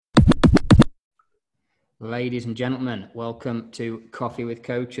Ladies and gentlemen, welcome to Coffee with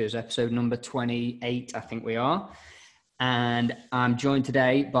Coaches, episode number 28, I think we are. And I'm joined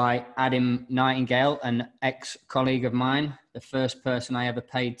today by Adam Nightingale, an ex-colleague of mine, the first person I ever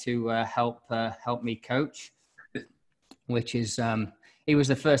paid to help me coach, which is, he was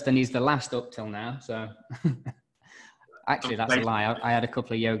the first and he's the last up till now. So actually, that's a lie. I had a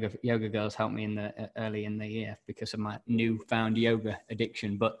couple of yoga girls help me early in the year because of my newfound yoga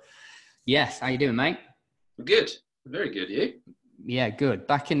addiction. But yes, how you doing, mate? Good. Very good. You? Yeah, good.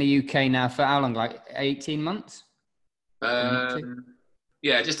 Back in the UK now for how long? Like 18 months?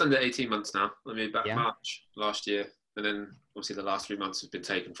 Yeah, just under 18 months now. I mean, back Yeah. March last year. And then obviously the last 3 months have been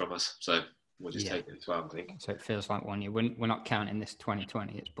taken from us. So we'll just take it as well, I think. So it feels like 1 year. We're not counting this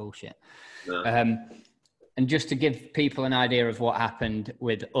 2020. It's bullshit. No. And just to give people an idea of what happened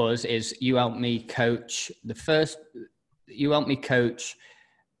with us is you helped me coach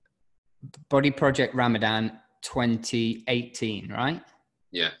Body Project Ramadan 2018, right?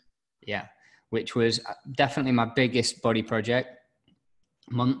 Yeah. Yeah. Which was definitely my biggest body project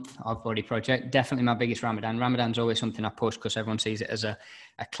month of body project. Definitely my biggest Ramadan. Ramadan's always something I push because everyone sees it as a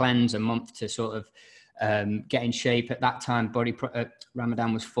cleanse, a month to sort of get in shape. At that time,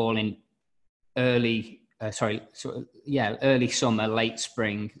 Ramadan was falling early summer, late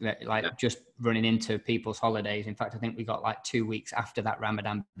spring, just running into people's holidays. In fact, I think we got like 2 weeks after that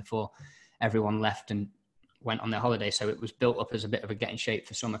Ramadan before everyone left and went on their holiday. So it was built up as a bit of a get in shape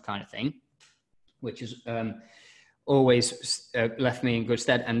for summer kind of thing, which is always left me in good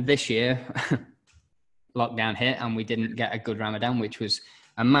stead. And this year, lockdown hit and we didn't get a good Ramadan, which was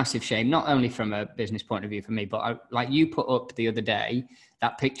a massive shame, not only from a business point of view for me, but like you put up the other day,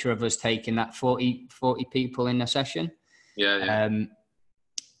 that picture of us taking that 40 people in a session. Yeah.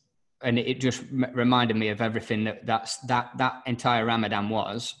 And it just reminded me of everything that entire Ramadan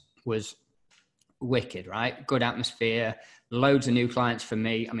was wicked, right? Good atmosphere, loads of new clients for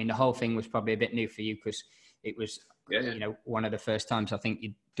me. I mean, the whole thing was probably a bit new for you because it was, one of the first times I think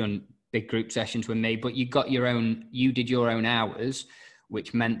you'd done big group sessions with me, but you did your own hours,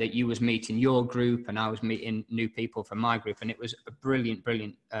 which meant that you was meeting your group and I was meeting new people from my group. And it was a brilliant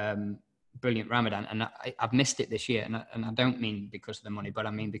Ramadan. And I've missed it this year. And I don't mean because of the money, but I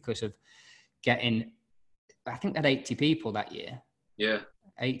mean because of I think that 80 people that year. Yeah.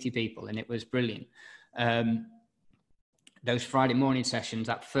 80 people. And it was brilliant. Those Friday morning sessions,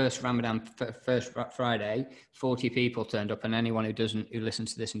 that first Ramadan, first Friday, 40 people turned up. And anyone who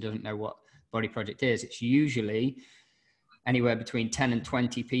listens to this and doesn't know what Body Project is, it's usually anywhere between 10 and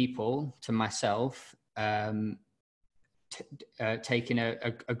 20 people to myself taking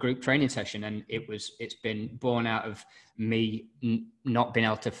a group training session. And it's been born out of me not being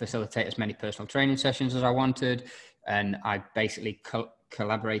able to facilitate as many personal training sessions as I wanted. And I basically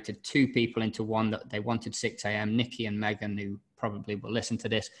collaborated two people into one that they wanted 6 a.m. Nikki and Megan, who probably will listen to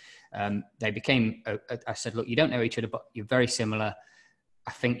this. They became, I said, look, you don't know each other, but you're very similar.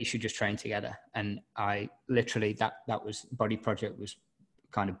 I think you should just train together. And I literally, that was Body Project was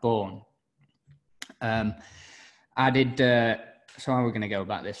kind of born. So how are we going to go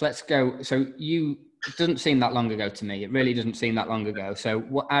about this? Let's go. So it doesn't seem that long ago to me. It really doesn't seem that long ago.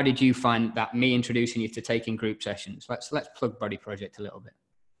 So how did you find that me introducing you to taking group sessions? Let's plug Body Project a little bit.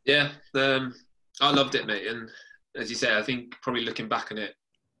 Yeah. I loved it, mate. And as you say, I think probably looking back on it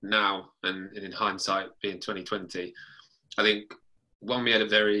now and in hindsight being 2020, I think one, we had a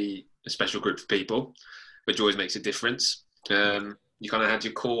very special group of people, which always makes a difference. You kind of had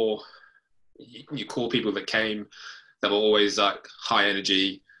your core people that came that were always like high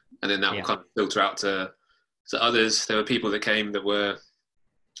energy, and then that will kind of filter out to others. There were people that came that were,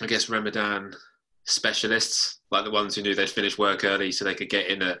 I guess, Ramadan specialists, like the ones who knew they'd finish work early so they could get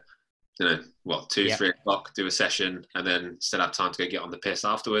in at 2-3 o'clock, do a session, and then still have time to go get on the piss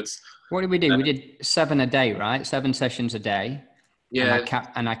afterwards. What did we do? We did 7 a day, right? 7 sessions a day. Yeah.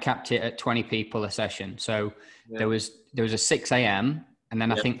 And I capped it at 20 people a session. So there was a 6 a.m. and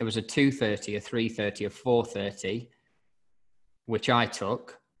then I think there was a 2:30, a 3:30, a 4:30, which I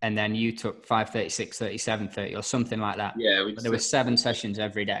took. And then you took 5:30, 6:30, 7:30 or something like that. Yeah. But there were 7 sessions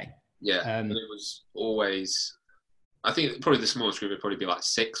every day. Yeah. And it was always, I think probably the smallest group would probably be like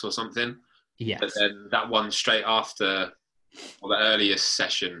 6 or something. Yes. But then that one straight after, the earliest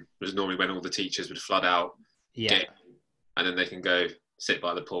session was normally when all the teachers would flood out. Yeah. And then they can go sit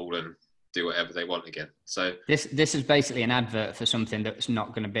by the pool and do whatever they want again. So this is basically an advert for something that's not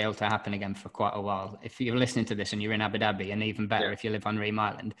going to be able to happen again for quite a while. If you're listening to this and you're in Abu Dhabi, and even better if you live on Reem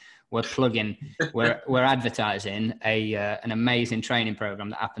Island, we're advertising an amazing training program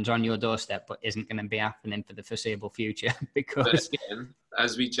that happens on your doorstep, but isn't going to be happening for the foreseeable future because again,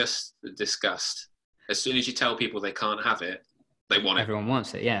 as we just discussed, as soon as you tell people they can't have it, they want it. Everyone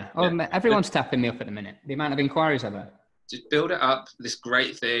wants it, yeah. Oh, yeah. Everyone's tapping me up at the minute. The amount of inquiries I've had. Just build it up, this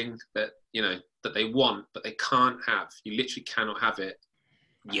great thing that, you know, that they want, but they can't have. You literally cannot have it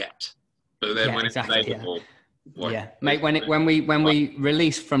yet. But then when exactly, it's available, mate. When we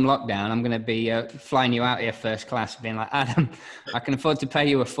release from lockdown, I'm going to be flying you out here first class, being like, Adam, I can afford to pay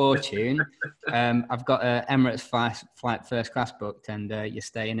you a fortune. I've got a Emirates flight first class booked, and you're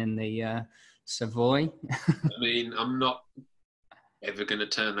staying in the Savoy. I mean, I'm not ever going to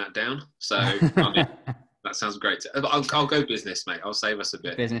turn that down. So I mean, that sounds great. I'll go business, mate. I'll save us a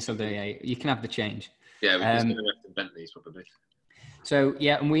bit. Business will do. Yeah, you can have the change. Yeah, we're just going to have to Bentleys probably. So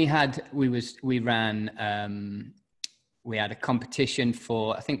yeah, and we had a competition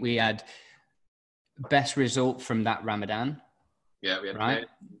for, I think we had best result from that Ramadan. Yeah, we had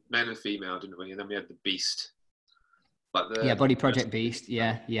men and female, didn't we? And then we had the beast. Like Body Project Beast.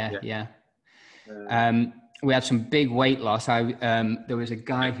 Yeah. We had some big weight loss. There was a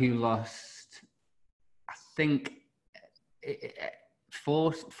guy who lost, I think,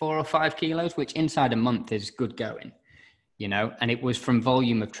 4 or 5 kilos, which inside a month is good going. You know, and it was from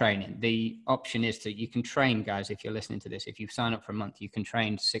volume of training. The option is you can train, guys, if you're listening to this, if you sign up for a month, you can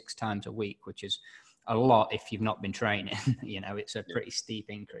train 6 times a week, which is a lot if you've not been training. You know, it's a pretty steep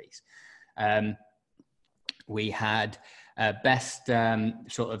increase. We had best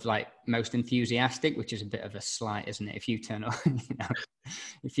sort of like most enthusiastic, which is a bit of a slight, isn't it? If you turn on, you know,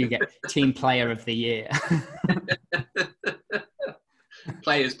 if you get team player of the year.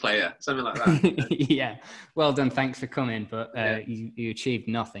 Player's player, something like that. Yeah, well done, thanks for coming, but you achieved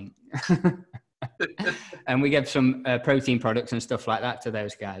nothing. And we gave some protein products and stuff like that to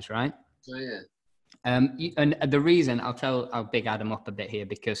those guys, right? Oh yeah. And the reason, I'll big Adam up a bit here,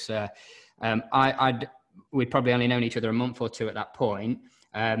 because we'd probably only known each other a month or 2 at that point,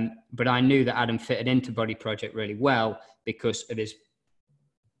 but I knew that Adam fitted into Body Project really well because of his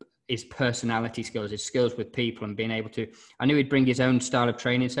personality skills, his skills with people, and being able to, I knew he'd bring his own style of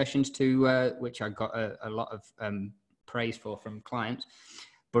training sessions to, which I got a lot of praise for from clients,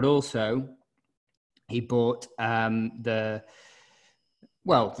 but also he brought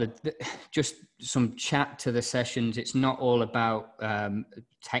just some chat to the sessions. It's not all about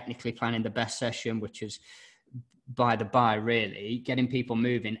technically planning the best session, which is by the by, really. Getting people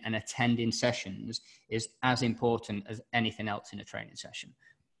moving and attending sessions is as important as anything else in a training session.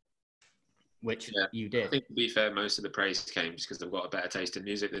 Which you did. I think, to be fair, most of the praise came just because they've got a better taste in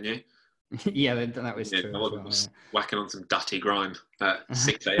music than you. Yeah, that was true. I was whacking on some dirty grime at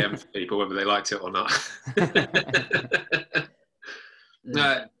 6 a.m. for people, whether they liked it or not.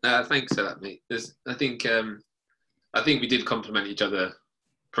 No, thanks for that, mate. I think we did complement each other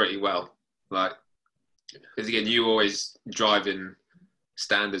pretty well. Like, because again, you always driving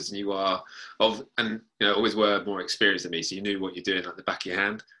standards, and you always were more experienced than me, so you knew what you're doing at the back of your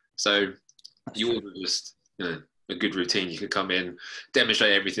hand. So you all just, a good routine. You could come in,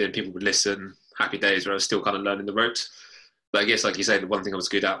 demonstrate everything, people would listen, happy days where I was still kind of learning the ropes. But I guess, like you say, the one thing I was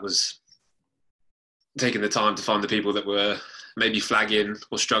good at was taking the time to find the people that were maybe flagging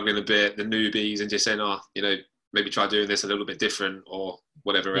or struggling a bit, the newbies, and just saying, maybe try doing this a little bit different or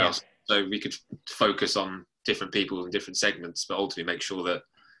whatever else. So we could focus on different people and different segments, but ultimately make sure that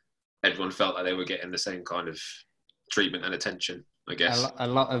everyone felt like they were getting the same kind of treatment and attention, I guess. A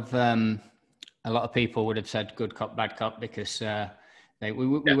lot of people would have said good cop, bad cop, because we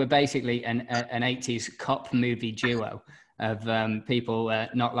were basically an 80s cop movie duo of people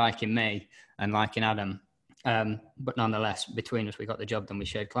not liking me and liking Adam. But nonetheless, between us, we got the job done. We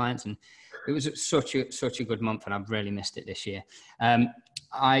shared clients, and it was such a good month, and I've really missed it this year.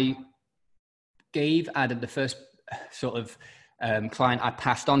 I gave Adam the first sort of client I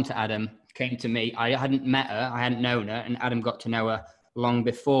passed on to Adam came to me. I hadn't met her, I hadn't known her, and Adam got to know her long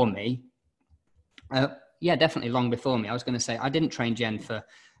before me. Definitely long before me. I was going to say I didn't train Jen for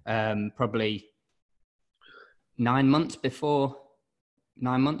probably 9 months before.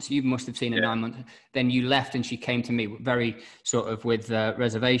 9 months. You must have seen her 9 months. Then you left, and she came to me very sort of with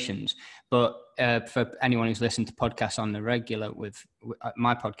reservations. But for anyone who's listened to podcasts on the regular, with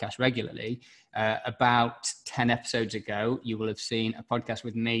my podcast regularly, about 10 episodes ago, you will have seen a podcast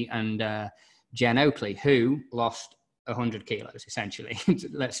with me and Jen Oakley, who lost 100 kilos essentially.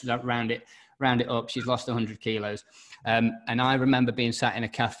 Let's round it up. She's lost 100 kilos. And I remember being sat in a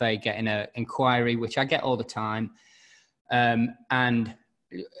cafe getting an inquiry, which I get all the time. And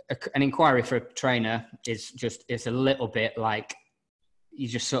an inquiry for a trainer is it's a little bit like you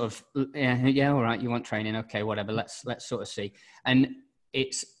just sort of, all right, you want training, okay, whatever, let's sort of see. And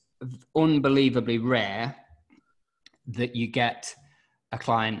it's unbelievably rare that you get a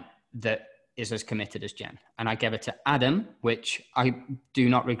client that is as committed as Jen. And I gave it to Adam, which I do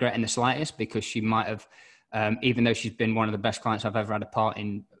not regret in the slightest, because she might have, even though she's been one of the best clients I've ever had a part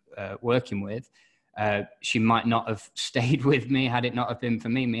in working with, she might not have stayed with me had it not have been for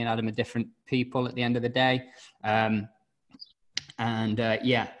me. Me and Adam are different people at the end of the day.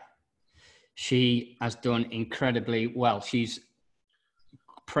 Yeah, she has done incredibly well. She's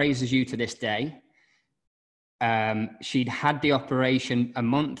praises you to this day. She'd had the operation a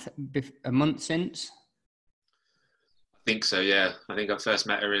month since. I think so, yeah. I think I first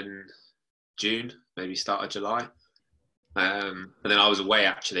met her in June, maybe start of July. And then I was away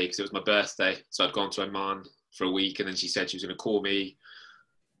actually because it was my birthday. So I'd gone to Oman for a week, and then she said she was going to call me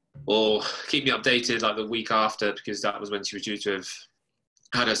or keep me updated like the week after, because that was when she was due to have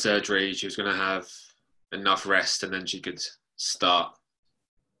had her surgery. She was going to have enough rest, and then she could start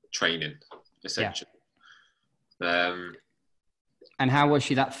training, essentially. Yeah. And how was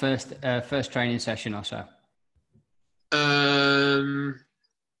she that first training session or so? I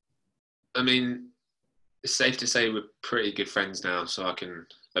mean, it's safe to say we're pretty good friends now, so I can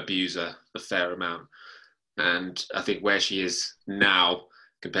abuse her a fair amount. And I think where she is now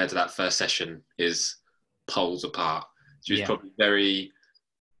compared to that first session is poles apart. She was probably very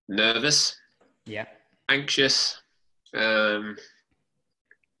nervous, anxious, I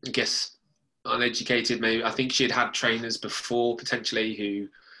guess uneducated maybe. I think she had trainers before potentially who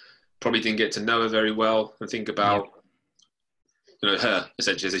probably didn't get to know her very well and think about her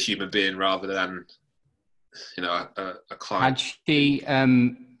essentially as a human being rather than a client. Had she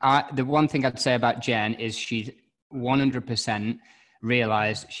the one thing I'd say about Jen is she 100%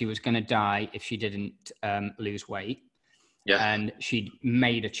 realized she was going to die if she didn't lose weight. And she'd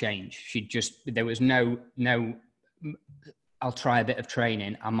made a change. There was no I'll try a bit of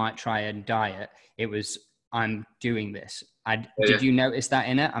training, I might try a diet. It was, I'm doing this. Did you notice that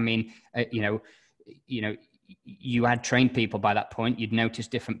in it? I mean, you had trained people by that point. You'd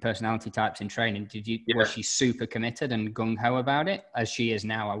noticed different personality types in training. Was she super committed and gung-ho about it, as she is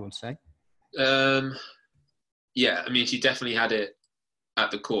now, I would say? Yeah, I mean, she definitely had it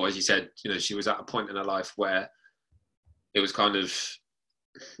at the core. As you said, she was at a point in her life where it was kind of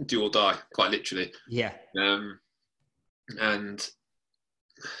do or die, quite literally. Yeah. And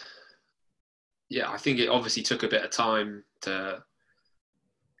I think it obviously took a bit of time to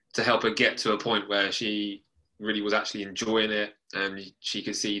help her get to a point where she really was actually enjoying it and she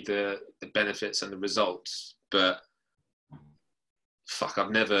could see the benefits and the results. But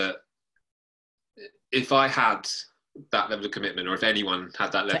I've never, if I had that level of commitment, or if anyone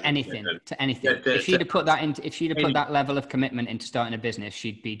had that level to anything, if she'd have put that level of commitment into starting a business,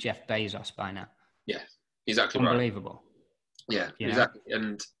 she'd be Jeff Bezos by now. Yeah, exactly. Unbelievable. Right. Yeah, exactly.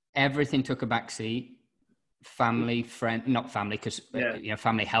 And everything took a backseat. Family, friend, not family, because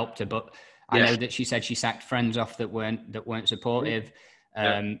family helped her, but I know that she said she sacked friends off that weren't supportive.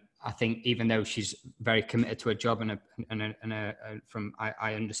 I think even though she's very committed to her job and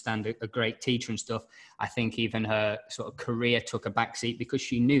I understand a great teacher and stuff, I think even her sort of career took a backseat because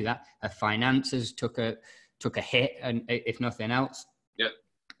she knew that her finances took a hit, and if nothing else,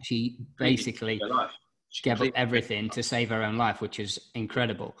 she basically gave up everything to save her own life, which is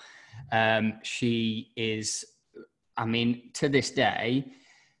incredible. She is, I mean, to this day,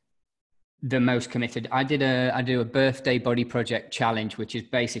 the most committed. I do a birthday body project challenge, which is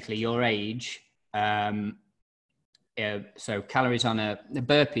basically your age. So calories on the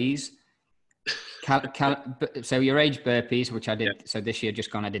burpees. So your age burpees, which I did. Yeah. So this year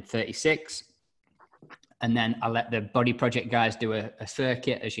just gone, I did 36. And then I let the body project guys do a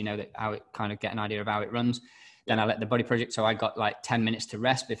circuit, as you know, how it kind of get an idea of how it runs. Then I let the body project. So I got like 10 minutes to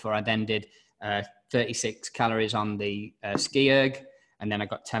rest before I then did 36 calories on the ski erg. And then I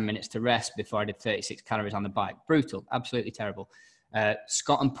got 10 minutes to rest before I did 36 calories on the bike. Brutal, absolutely terrible.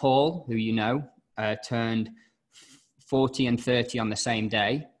 Scott and Paul, who turned 40 and 30 on the same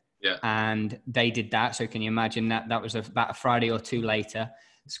day. Yeah. And they did that. So can you imagine that? That was about a Friday or two later.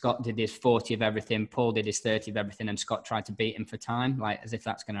 Scott did his 40 of everything. Paul did his 30 of everything. And Scott tried to beat him for time, like as if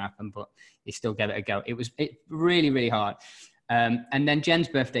that's going to happen. But he still gave it a go. It really, really hard. And then Jen's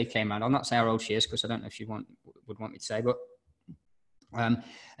birthday came around. I'll not say how old she is because I don't know if she would want me to say, but and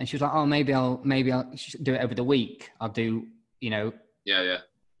she was like, oh, maybe I'll do it over the week. I'll do,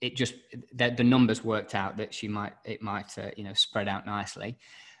 it just, the numbers worked out that it might spread out nicely.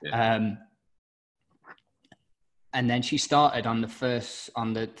 Yeah. And then she started on the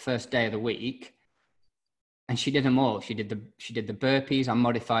first day of the week and she did them all. She did the burpees. I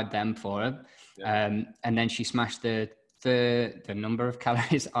modified them for her. Yeah. And then she smashed the number of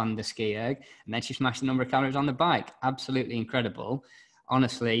calories on the ski erg, and then she smashed the number of calories on the bike. Absolutely incredible.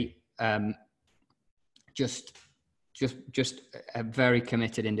 Honestly, just a very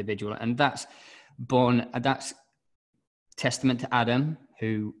committed individual. And that's testament to Adam,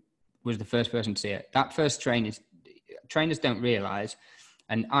 who was the first person to see it. That first trainers don't realize,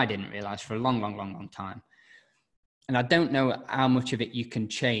 and I didn't realize for a long time. And I don't know how much of it you can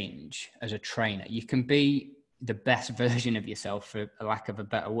change as a trainer. You can be the best version of yourself, for a lack of a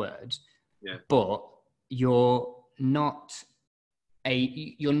better words. Yeah. But you're not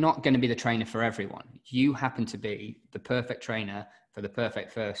going to be the trainer for everyone. You happen to be the perfect trainer for the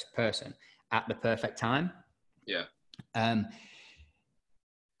perfect first person at the perfect time. Yeah.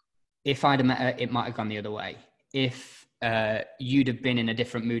 If I'd have met her, it might have gone the other way. If you'd have been in a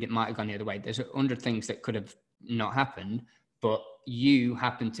different mood, it might have gone the other way. There's 100 things that could have not happened, but you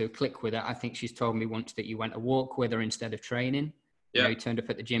happened to click with her. I think she's told me once that you went a walk with her instead of training. Yeah. You turned up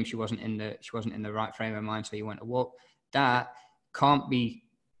at the gym. She wasn't in the right frame of mind, so you went a walk. That can't be,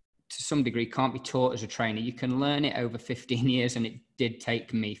 to some degree, can't be taught as a trainer. You can learn it over 15 years, and it did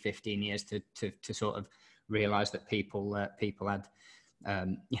take me 15 years to sort of realize that people had,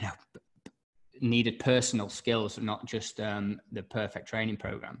 needed personal skills, not just the perfect training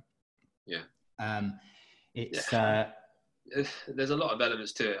program. Yeah. There's a lot of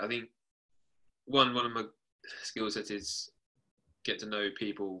elements to it. I think one of my skill sets is get to know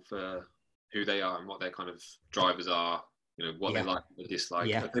people for who they are and what their kind of drivers are, what they like and dislike.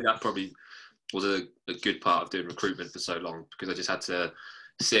 Yeah. I think that probably was a good part of doing recruitment for so long, because I just had to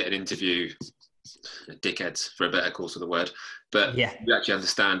sit and interview dickheads, for a better course of the word, but you actually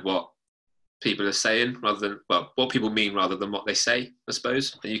understand what people are saying rather than, what people mean rather than what they say, I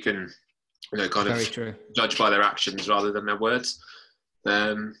suppose. And you can, kind very of true. Judge by their actions rather than their words.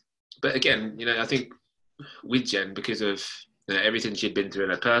 But again, I think with Jen, because of everything she'd been through in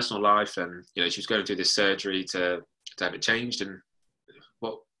her personal life, and she was going through this surgery to have it changed, and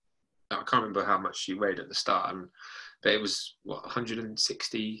I can't remember how much she weighed at the start, but it was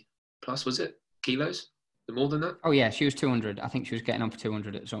 160 plus, was it, kilos? More than that? Oh yeah, she was 200. I think she was getting on for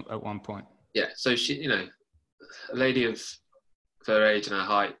 200 at one point. Yeah, so she, a lady of her age and her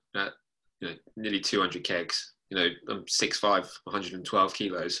height, nearly 200 kegs. I'm 6'5", 112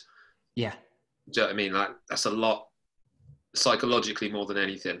 kilos. Yeah. Do you know what I mean? Like, that's a lot psychologically, more than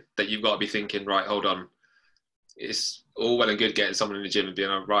anything, that you've got to be thinking, right, hold on. It's all well and good getting someone in the gym and being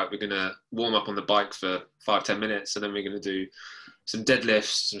like, right, we're going to warm up on the bike for 5-10 minutes, and then we're going to do some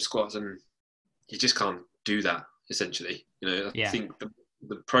deadlifts, some squats, and you just can't do that, essentially. I think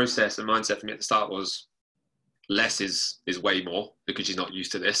the process and mindset for me at the start was less is way more, because she's not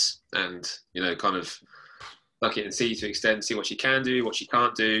used to this, and kind of suck it and see to extent, see what she can do, what she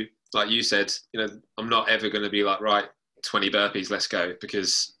can't do. Like you said, I'm not ever going to be like, right, 20 burpees, let's go,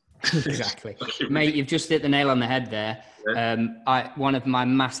 because exactly. Mate, you've just hit the nail on the head there. Yeah. One of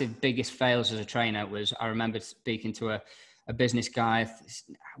my biggest fails as a trainer was, I remember speaking to a business guy.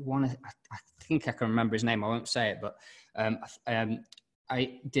 I think I can remember his name. I won't say it, but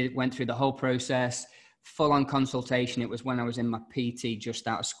I went through the whole process, full-on consultation. It was when I was in my PT, just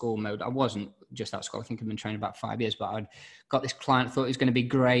out of school mode. I wasn't just out of school. I think I've been training about 5 years, but I'd got this client, thought he was going to be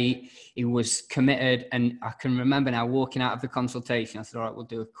great. He was committed. And I can remember now walking out of the consultation, I said, all right, we'll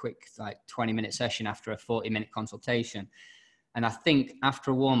do a quick 20-minute session after a 40-minute consultation. And I think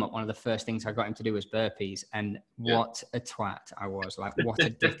after a warm-up, one of the first things I got him to do was burpees. And what a twat I was. Like, what a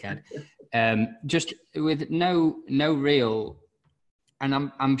dickhead. Just with no real...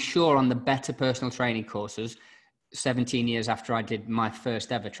 And I'm sure on the better personal training courses, 17 years after I did my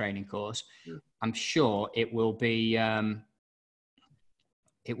first ever training course, I'm sure it will be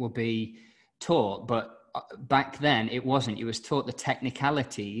taught. But back then it wasn't. You was taught the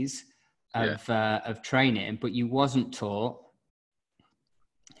technicalities of training, but you wasn't taught.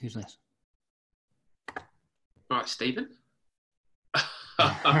 Who's this? All right, Stephen. Look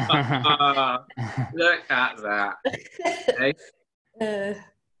at that. Hey.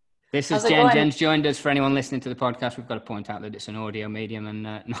 This is Jen. Jen's joined us. For anyone listening to the podcast, we've got to point out that it's an audio medium, and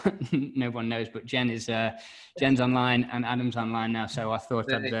no one knows. But Jen's online and Adam's online now, so I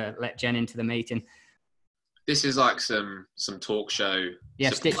thought I'd let Jen into the meeting. This is like some talk show.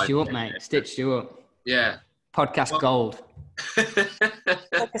 Yeah, stitched you up, mate. Stitched you up. Yeah. Podcast gold.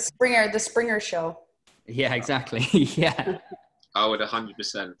 Like the Springer show. Yeah, exactly. Yeah. I would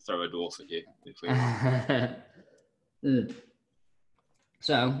 100% throw a dwarf at you if we.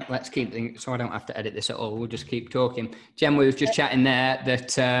 So let's keep things, so I don't have to edit this at all. We'll just keep talking. Jen, we were just chatting there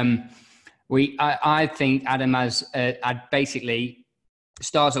that I think Adam has basically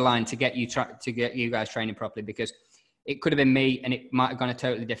stars aligned to get you guys training properly, because it could have been me and it might have gone a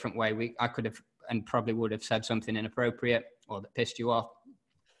totally different way. I could have and probably would have said something inappropriate or that pissed you off.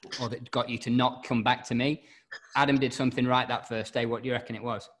 or that got you to not come back to me? Adam did something right that first day. What do you reckon it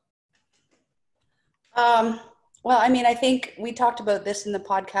was? Well, I mean, I think we talked about this in the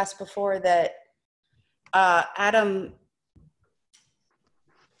podcast before that Adam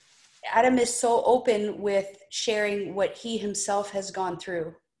is so open with sharing what he himself has gone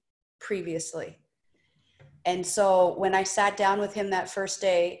through previously. And so when I sat down with him that first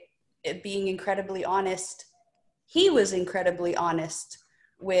day, being incredibly honest, he was incredibly honest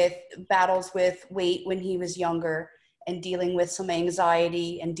with battles with weight when he was younger and dealing with some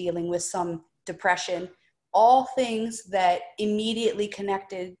anxiety and dealing with some depression, all things that immediately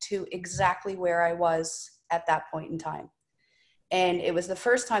connected to exactly where I was at that point in time. And it was the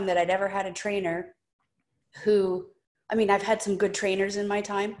first time that I'd ever had a trainer who, I mean, I've had some good trainers in my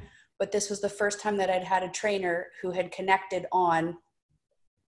time, but this was the first time that I'd had a trainer who had connected on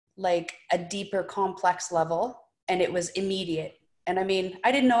like a deeper, complex level, and it was immediate. And I mean,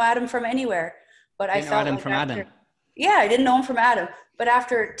 I didn't know Adam from anywhere, but I felt Adam like from after, Adam. Yeah, I didn't know him from Adam, but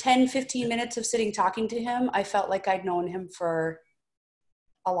after 10, 15 minutes of sitting talking to him, I felt like I'd known him for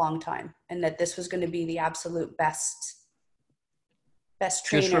a long time, and that this was going to be the absolute best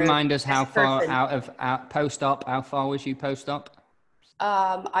trainer. Just remind us how far person. out post-op, how far was you post-op?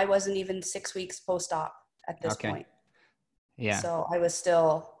 I wasn't even 6 weeks post-op at this point. Yeah. So I was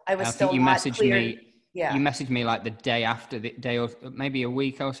still you not messaged cleared. me. Yeah. You messaged me like the day after the day, or maybe a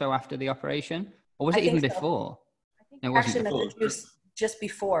week or so after the operation, or was it even before? I think actually messaged you just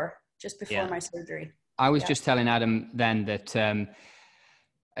before my surgery. I was just telling Adam then that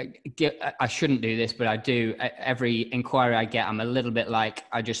I shouldn't do this, but I do. Every inquiry I get, I'm a little bit like,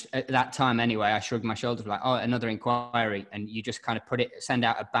 at that time anyway, I shrugged my shoulders like, oh, another inquiry. And you just kind of send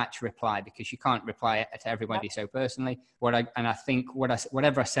out a batch reply, because you can't reply to everybody so personally. I think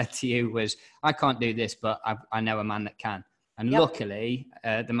whatever I said to you was, I can't do this, but I know a man that can. And luckily,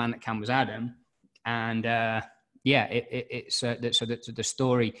 the man that can was Adam. And it's so the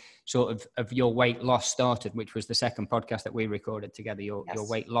story sort of your weight loss started, which was the second podcast that we recorded together, your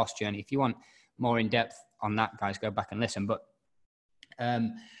weight loss journey. If you want more in depth on that, guys, go back and listen. But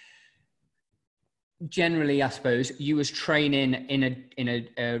generally, I suppose you was training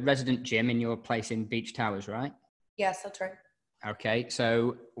in a resident gym in your place in Beach Towers, right? Yes, that's right. Okay,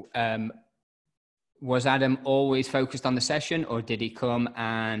 so was Adam always focused on the session, or did he come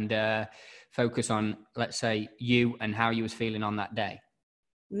and focus on, let's say, you and how you was feeling on that day?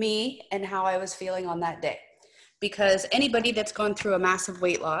 Me and how I was feeling on that day. Because anybody that's gone through a massive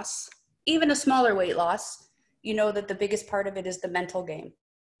weight loss, even a smaller weight loss, you know that the biggest part of it is the mental game.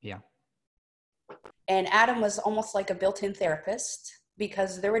 Yeah. And Adam was almost like a built-in therapist,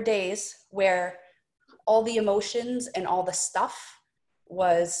 because there were days where all the emotions and all the stuff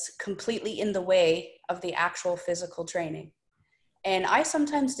was completely in the way of the actual physical training. And I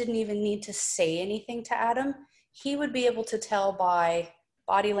sometimes didn't even need to say anything to Adam. He would be able to tell by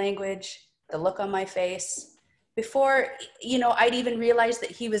body language, the look on my face. Before, I'd even realized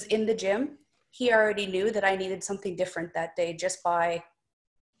that he was in the gym, he already knew that I needed something different that day, just by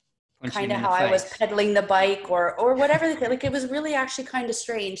kind of how I was pedaling the bike or whatever. Like, it was really actually kind of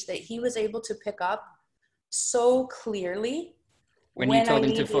strange that he was able to pick up so clearly. When you told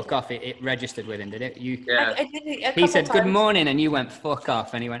him to fuck off, it registered with him, did it? I did it he said, "Good morning," and you went, "Fuck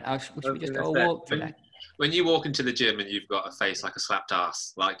off," and he went, "Oh, should we just go a walk today?" When you walk into the gym and you've got a face like a slapped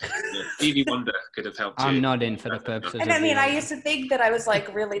ass, like Stevie Wonder could have helped you. I'm nodding for the purposes. And I mean, I used to think that I was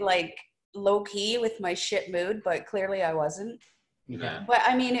like really like low key with my shit mood, but clearly I wasn't. Yeah. But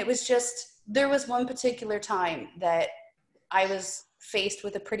I mean, it was just, there was one particular time that I was faced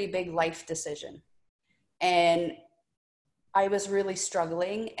with a pretty big life decision, and I was really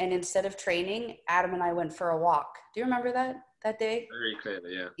struggling. And instead of training, Adam and I went for a walk. Do you remember that day? Very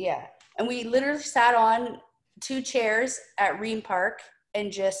clearly, yeah. Yeah. And we literally sat on 2 chairs at Ream Park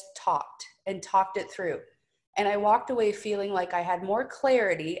and just talked it through. And I walked away feeling like I had more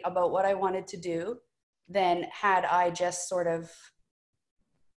clarity about what I wanted to do than had I just sort of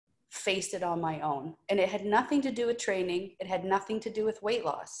faced it on my own. And it had nothing to do with training. It had nothing to do with weight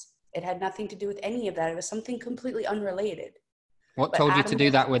loss. It had nothing to do with any of that. It was something completely unrelated. What told you to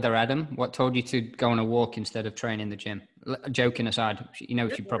do that with her, Adam? What told you to go on a walk instead of training in the gym? Joking aside, she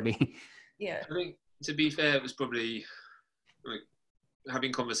probably... Yeah. I think, to be fair, it was probably like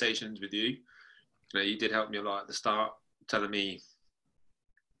having conversations with you. You did help me a lot at the start, telling me,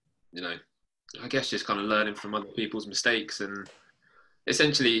 I guess just kind of learning from other people's mistakes, and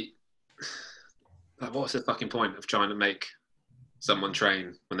essentially, like, what's the fucking point of trying to make someone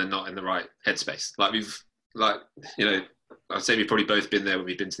train when they're not in the right headspace? I'd say we've probably both been there when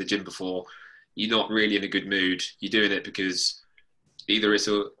we've been to the gym before. You're not really in a good mood. You're doing it because either it's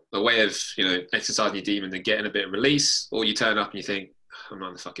a way of, you know, exercising your demon and getting a bit of release, or you turn up and you think, I'm not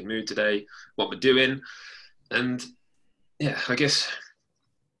in the fucking mood today, what am I doing? And yeah, I guess,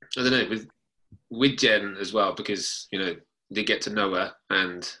 I don't know, with Jen as well, because, you know, they get to know her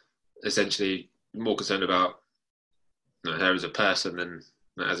and essentially more concerned about, you know, her as a person than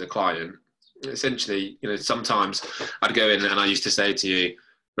as a client. Essentially, you know, sometimes I'd go in and I used to say to you,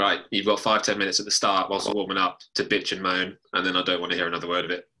 right, you've got 5-10 minutes at the start whilst I'm warming up to bitch and moan, and then I don't want to hear another word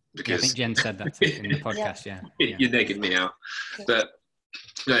of it, because I think Jen said that in the podcast. Yeah. You're nagging me out. But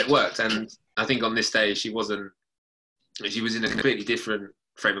you know, it worked, and I think on this day she was in a completely different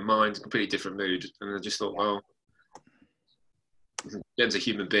frame of mind, completely different mood, and I just thought, well, Jen's a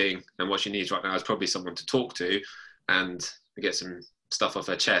human being, and what she needs right now is probably someone to talk to and get some stuff off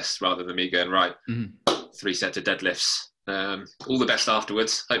her chest, rather than me going, right, 3 sets of deadlifts. All the best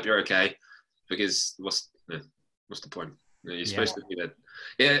afterwards. Hope you're okay. Because what's the point? You know, you're supposed to be there.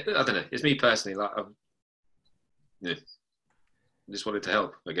 Yeah, I don't know. It's me personally. Like, I just wanted to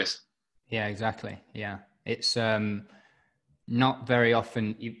help, I guess. Yeah, exactly. Yeah, it's not very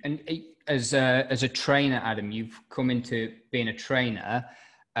often. As a trainer, Adam, you've come into being a trainer.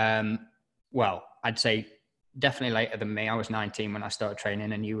 Well, I'd say definitely later than me. I was 19 when I started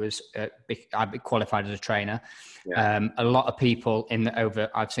training, and you was I qualified as a trainer. Yeah. A lot of people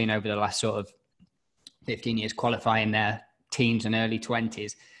I've seen over the last sort of 15 years qualify in their teens and early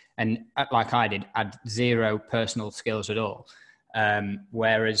 20s, and like I did, had zero personal skills at all.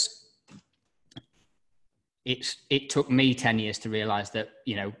 Whereas it took me 10 years to realize that,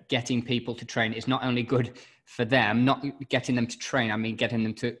 you know, getting people to train is not only good for them, not getting them to train, I mean, getting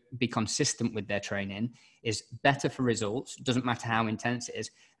them to be consistent with their training is better for results. It doesn't matter how intense it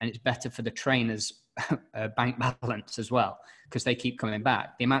is. And it's better for the trainer's bank balance as well, because they keep coming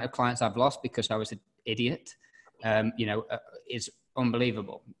back. The amount of clients I've lost because I was an idiot, is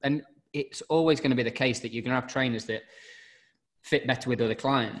unbelievable. And it's always going to be the case that you're going to have trainers that fit better with other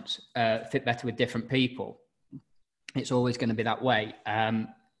clients, fit better with different people. It's always going to be that way.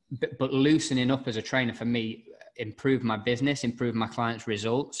 But loosening up as a trainer for me improved my business, improved my clients'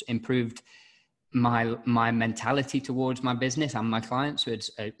 results, improved my mentality towards my business and my clients. So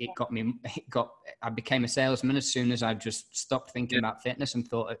I became a salesman as soon as I just stopped thinking about fitness and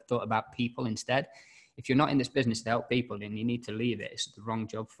thought about people instead. If you're not in this business to help people, then you need to leave it. It's the wrong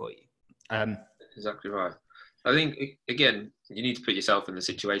job for you. Exactly right. I think, again, you need to put yourself in the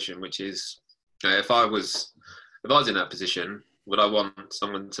situation, which is, if I was in that position, would I want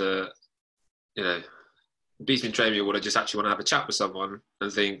someone to, you know, beat me and train me, or would I just actually want to have a chat with someone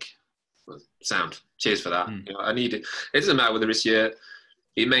and think, well, sound, cheers for that. You know, I need it. It doesn't matter whether it's your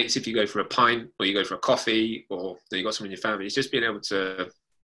mates, if you go for a pint or you go for a coffee, or you got someone in your family. It's just being able to,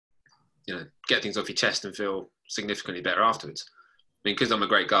 you know, get things off your chest and feel significantly better afterwards. I mean, because I'm a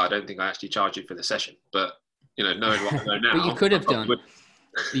great guy, I don't think I actually charge you for the session, but, you know, knowing what I know now. But you could have done.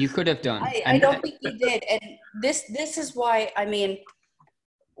 You could have done. I don't think you did. And this is why, I mean,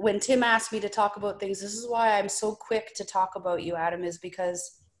 when Tim asked me to talk about things, this is why I'm so quick to talk about you, Adam, is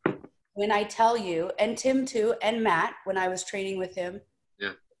because when I tell you, and Tim too, and Matt, when I was training with him,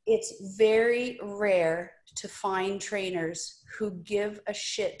 it's very rare to find trainers who give a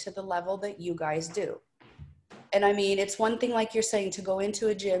shit to the level that you guys do. And I mean, it's one thing, like you're saying, to go into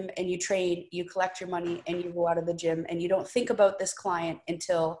a gym and you train, you collect your money and you go out of the gym and you don't think about this client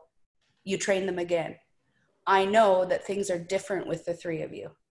until you train them again. I know that things are different with the three of you.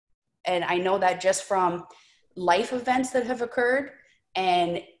 And I know that just from life events that have occurred.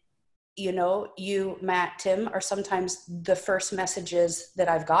 And, you know, you, Matt, Tim, are sometimes the first messages that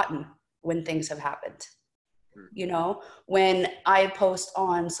I've gotten when things have happened. You know, when I post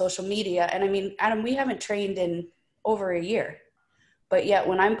on social media, and I mean, Adam, we haven't trained in over a year, but yet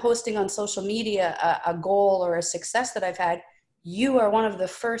when I'm posting on social media a goal or a success that I've had, you are one of the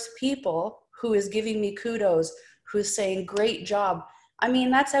first people who is giving me kudos, who's saying, great job. I mean,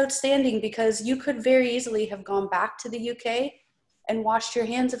 that's outstanding, because you could very easily have gone back to the UK and washed your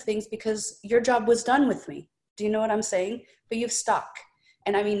hands of things because your job was done with me. Do you know what I'm saying? But you've stuck.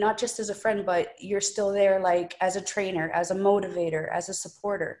 And I mean, not just as a friend, but you're still there, like as a trainer, as a motivator, as a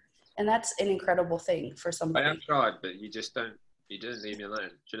supporter. And that's an incredible thing for somebody. I have tried, but you didn't leave me alone.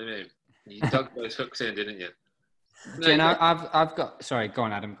 Do you know what I mean? You dug those hooks in, didn't you? No, Jen, I've got, sorry, go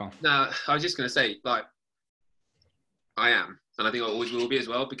on, Adam, go on. No, I was just going to say, like, I am. And I think I always will be as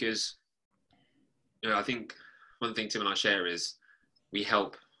well, because, you know, I think one thing Tim and I share is we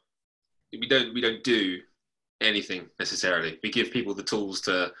help. We don't do anything necessarily. We give people the tools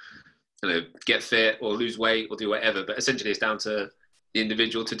to, you know, get fit or lose weight or do whatever, but essentially it's down to the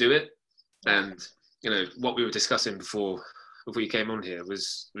individual to do it. And, you know, what we were discussing before before you came on here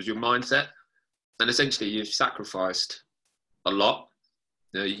was your mindset. And essentially you've sacrificed a lot.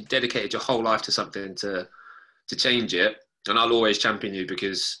 You dedicated your whole life to something to change it. And I'll always champion you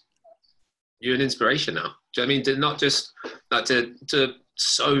because you're an inspiration now. Do you know what I mean? Not just like to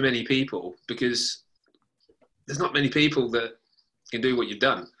so many people, because there's not many people that can do what you've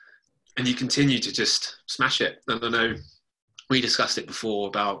done. And you continue to just smash it. And I know we discussed it before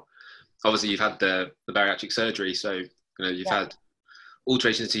about, obviously you've had the bariatric surgery. So, you've had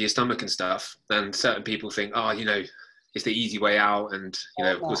alterations to your stomach and stuff. And certain people think, it's the easy way out. And,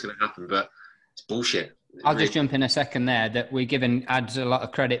 of course it's going to happen, but it's bullshit. I'll just jump in a second there, that we're giving Ads a lot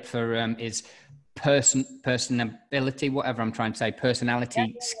of credit for his personability, whatever I'm trying to say,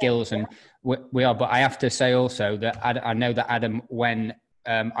 personality, skills, and we are. But I have to say also that I know that Adam, when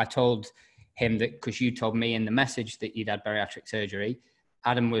I told him that, because you told me in the message that you'd had bariatric surgery,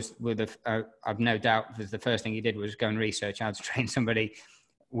 Adam was I've no doubt that the first thing he did was go and research how to train somebody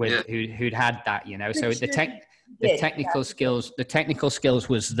who'd had that, So the technical skills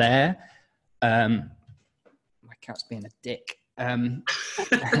was there. My cat's being a dick.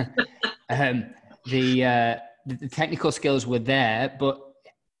 The technical skills were there, but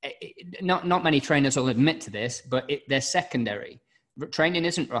not many trainers will admit to this, but they're secondary. Training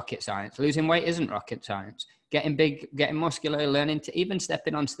isn't rocket science. Losing weight isn't rocket science. Getting big, getting muscular, learning to even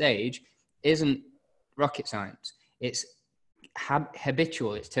stepping on stage isn't rocket science. It's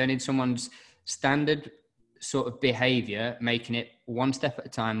habitual. It's turning someone's standard sort of behavior, making it one step at a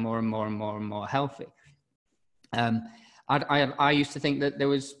time, more and more and more and more healthy. I used to think that there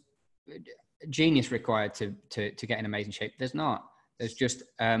was genius required to get in amazing shape. There's not. There's just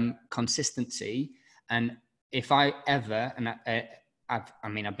consistency. And if I ever, and I've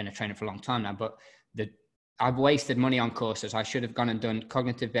been a trainer for a long time now, but I've wasted money on courses. I should have gone and done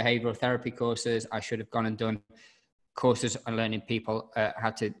cognitive behavioral therapy courses. I should have gone and done courses on learning people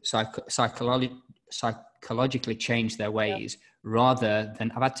how to psychologically change their ways, rather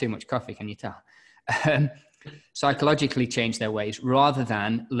than, I've had too much coffee, can you tell? Psychologically change their ways, rather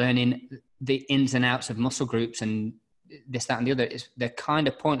than learning the ins and outs of muscle groups and this, that, and the other. They're kind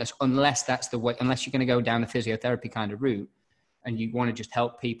of pointless unless that's the way, unless you're going to go down the physiotherapy kind of route and you want to just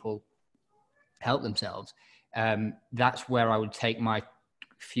help people help themselves. That's where I would take my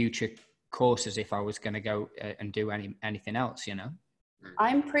future courses if I was going to go and do anything else,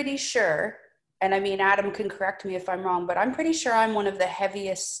 I'm pretty sure, and Adam can correct me if I'm wrong, but I'm pretty sure I'm one of the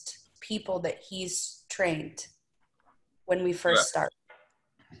heaviest people that he's trained when we first started.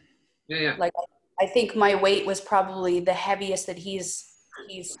 Yeah. Like, I think my weight was probably the heaviest that he's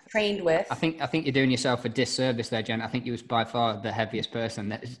trained with. I think you're doing yourself a disservice there, Jen. I think you was by far the heaviest person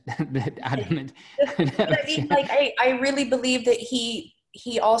that Adam had. I really believe that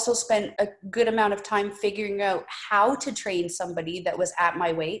he also spent a good amount of time figuring out how to train somebody that was at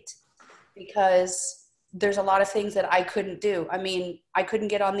my weight, because there's a lot of things that I couldn't do. I couldn't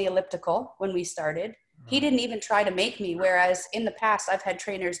get on the elliptical when we started. He didn't even try to make me, whereas in the past I've had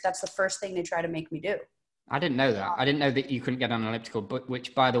trainers, that's the first thing they try to make me do. I didn't know that. I didn't know that you couldn't get on an elliptical, but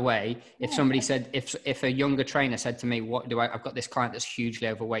which, by the way, if somebody said, if a younger trainer said to me, I've got this client that's hugely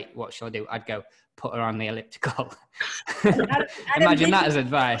overweight, what shall I do? I'd go, put her on the elliptical. Imagine that as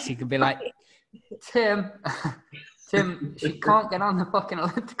advice. You could be like, Tim, she can't get on the fucking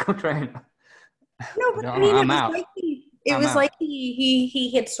elliptical trainer. No, but I'm out. It was like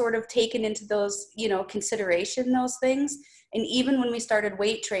he had sort of taken into those, consideration, those things. And even when we started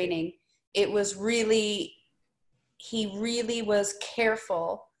weight training, it was he really was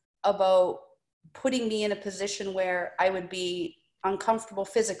careful about putting me in a position where I would be uncomfortable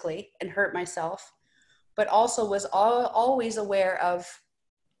physically and hurt myself, but also was always aware of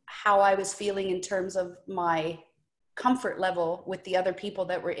how I was feeling in terms of my comfort level with the other people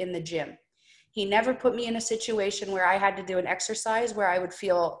that were in the gym. He never put me in a situation where I had to do an exercise where I would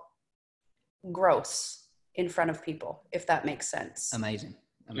feel gross in front of people, if that makes sense. Amazing.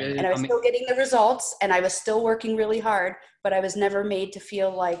 And I was still getting the results, and I was still working really hard, but I was never made to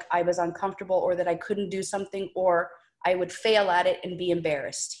feel like I was uncomfortable or that I couldn't do something or I would fail at it and be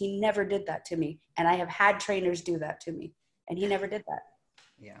embarrassed. He never did that to me. And I have had trainers do that to me, and he never did that.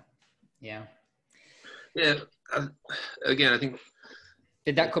 Yeah. Again, I think.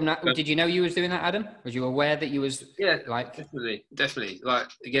 Did that come out? Did you know you was doing that, Adam? Was you aware that you was? Yeah, definitely. Like,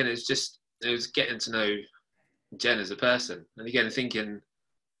 again, it was getting to know Jen as a person, and again, thinking,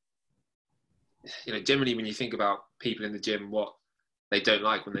 generally when you think about people in the gym, what they don't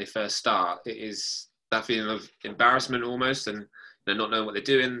like when they first start, it is that feeling of embarrassment almost, and not knowing what they're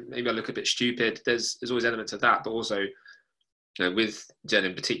doing. Maybe I look a bit stupid. There's always elements of that, but also, with Jen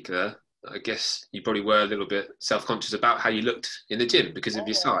in particular, I guess you probably were a little bit self-conscious about how you looked in the gym because of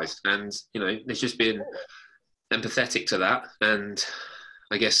your size. And, there's just been empathetic to that. And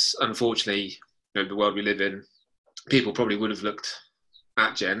I guess, unfortunately, the world we live in, people probably would have looked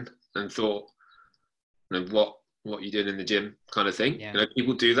at Jen and thought, what are you doing in the gym kind of thing. Yeah.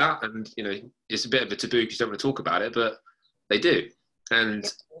 People do that, and it's a bit of a taboo because you don't want to talk about it, but they do. And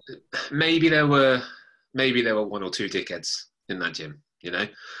maybe there were one or two dickheads in that gym,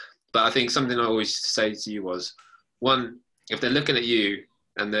 but I think something I always say to you was, one, if they're looking at you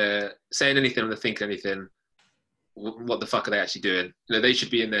and they're saying anything or they're thinking anything, what the fuck are they actually doing? They should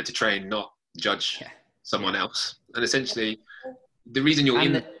be in there to train, not judge someone else. And essentially, the reason you're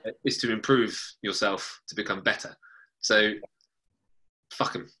in there is to improve yourself, to become better. So,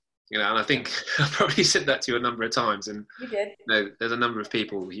 fuck them. And I think I probably said that to you a number of times. And you did. There's a number of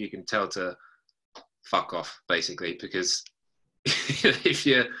people you can tell to fuck off, basically, because if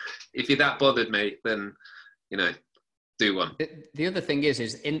you're that bothered, mate, then do one. The other thing is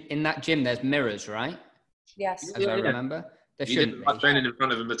in that gym there's mirrors, right? Yes. As I remember. There you shouldn't didn't be. like training in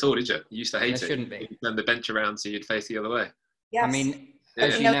front of them at all, did you? You used to hate There it. shouldn't be. You turned the bench around so you'd face the other way. Yes. I mean, Yeah.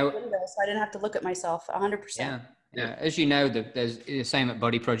 as So you know, I didn't have to look at myself 100%. yeah. As you know, there's the same at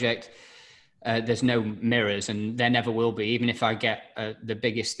Body Project. There's no mirrors, and there never will be. Even if I get the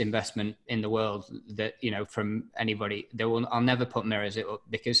biggest investment in the world, that from anybody, I'll never put mirrors up,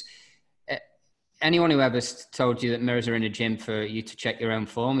 because anyone who ever told you that mirrors are in a gym for you to check your own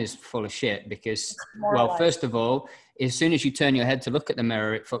form is full of shit. Because, well, first of all, as soon as you turn your head to look at the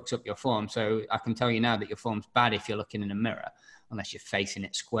mirror, it fucks up your form. So I can tell you now that your form's bad if you're looking in a mirror, unless you're facing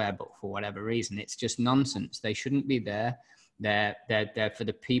it square. But for whatever reason, it's just nonsense. They shouldn't be there. They're for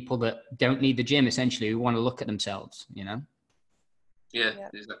the people that don't need the gym, essentially, who want to look at themselves, Yeah,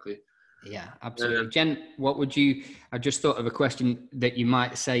 exactly. Yeah, absolutely. Jen, what would you, I just thought of a question that you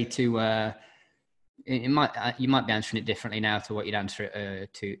might say to, you might be answering it differently now to what you'd answer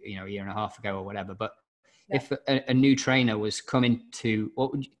it to, a year and a half ago or whatever. But if a new trainer was coming to,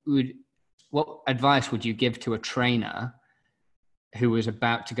 what advice would you give to a trainer who was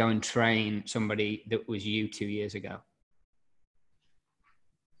about to go and train somebody that was you 2 years ago?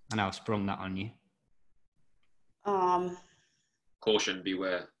 And I've sprung that on you. Caution,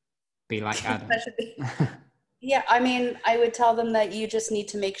 beware. Be like Adam. Yeah, I mean, I would tell them that you just need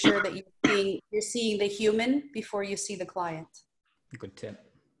to make sure that you're seeing the human before you see the client. Good tip.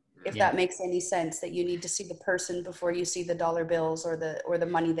 If that makes any sense, that you need to see the person before you see the dollar bills or the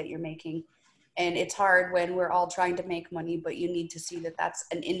money that you're making. And it's hard when we're all trying to make money, but you need to see that that's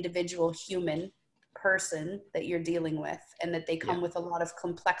an individual human person that you're dealing with, and that they come with a lot of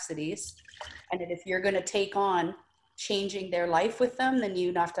complexities, and that if you're going to take on changing their life with them, then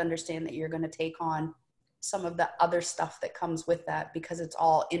you have to understand that you're going to take on some of the other stuff that comes with that, because it's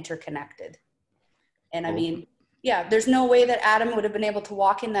all interconnected. And I mean, there's no way that Adam would have been able to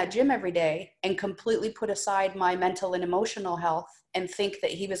walk in that gym every day and completely put aside my mental and emotional health and think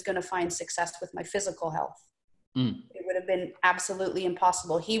that he was going to find success with my physical health. It would have been absolutely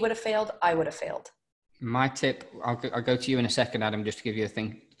impossible. He would have failed. I would have failed. My tip, I'll go to you in a second, Adam, just to give you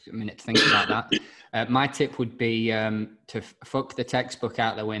a minute to think about that. My tip would be to fuck the textbook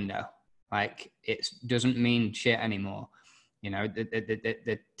out the window. Like, it doesn't mean shit anymore.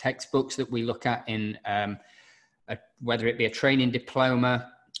 The textbooks that we look at in whether it be a training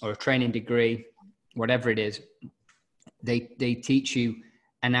diploma or a training degree, whatever it is, they teach you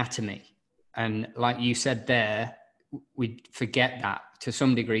anatomy. And like you said there, we forget that to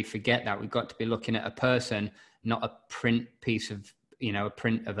some degree. We've got to be looking at a person, not a print piece of, a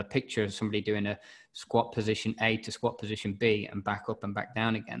print of a picture of somebody doing a squat position A to squat position B and back up and back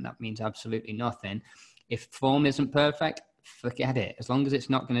down again. That means absolutely nothing. If form isn't perfect, forget it. As long as it's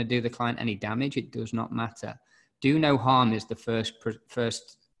not going to do the client any damage, it does not matter. Do no harm is the first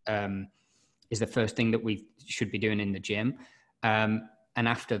thing that we should be doing in the gym. And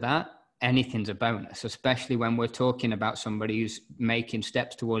after that, anything's a bonus, especially when we're talking about somebody who's making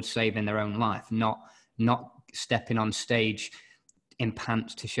steps towards saving their own life, not stepping on stage in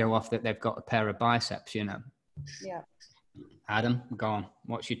pants to show off that they've got a pair of biceps, Yeah. Adam, go on.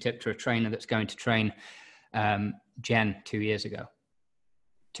 What's your tip to a trainer that's going to train Jen 2 years ago?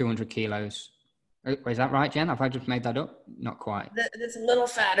 200 kilos. Is that right, Jen? Have I just made that up? Not quite. It's a little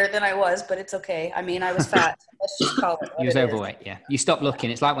fatter than I was, but it's okay. I mean, I was fat. Let's just call it what you was it overweight, is. yeah. You stop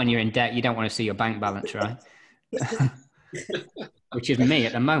looking. It's like when you're in debt, you don't want to see your bank balance, right? Which is me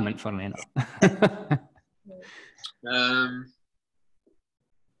at the moment, funnily enough.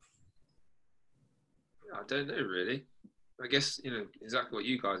 I don't know, really. I guess, exactly what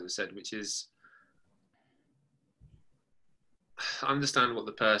you guys have said, which is, understand what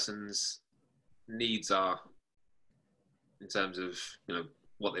the person's needs are in terms of, you know,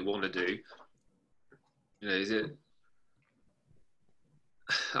 what they want to do. You know, is it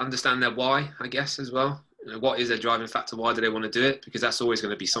understand their why, I guess, as well. You know, what is their driving factor? Why do they want to do it? Because that's always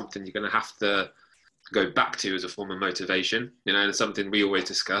going to be something you're going to have to go back to as a form of motivation. You know, and it's something we always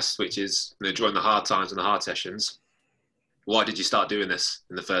discuss, which is, you know, during the hard times and the hard sessions, why did you start doing this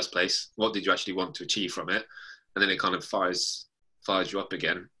in the first place? What did you actually want to achieve from it? And then it kind of fires you up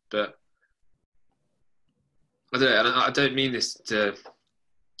again. But I don't know, and I don't mean this to,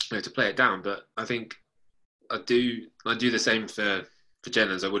 you know, to play it down, but I think I do the same for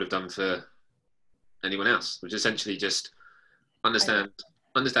Jen as I would have done for anyone else, which essentially just understand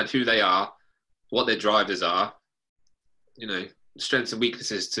who they are, what their drivers are, you know, strengths and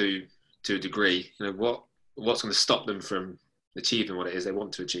weaknesses to a degree, you know, what's going to stop them from achieving what it is they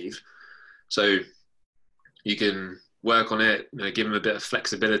want to achieve. So you can work on it, you know, give them a bit of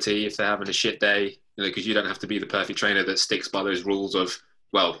flexibility if they're having a shit day, you know, because you don't have to be the perfect trainer that sticks by those rules of,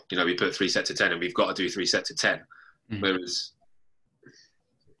 well, you know, we put 3 sets of 10 and we've got to do 3 sets of 10. Mm-hmm. Whereas,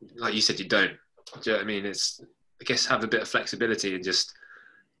 like you said, you don't. Do you know what I mean? It's, I guess, have a bit of flexibility and just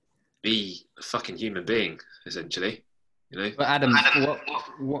be a fucking human being, essentially. You know. But Adam,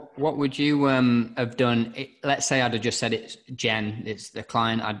 what would you have done? Let's say I'd have just said it's Jen, it's the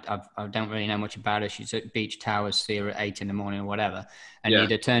client. I don't really know much about her. She's at Beach Towers, see her at 8 a.m. or whatever, and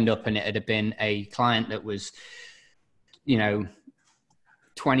you'd have turned up and it had been a client that was, you know,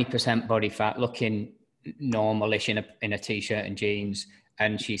 20% body fat, looking normalish in a t-shirt and jeans.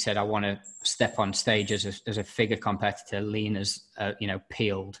 And she said, I want to step on stage as a figure competitor, lean as, you know,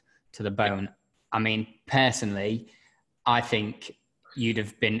 peeled to the bone. I mean, personally, I think you'd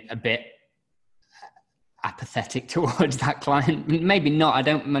have been a bit apathetic towards that client. Maybe not.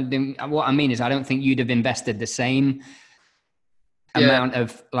 What I mean is I don't think you'd have invested the same amount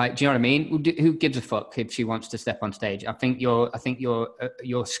of, like, do you know what I mean? Who gives a fuck if she wants to step on stage? I think your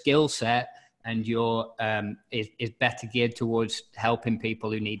skill set and your is better geared towards helping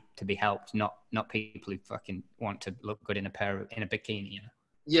people who need to be helped, not people who fucking want to look good in a bikini, you know?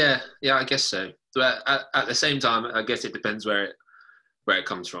 Yeah, I guess so. But at the same time, I guess it depends where it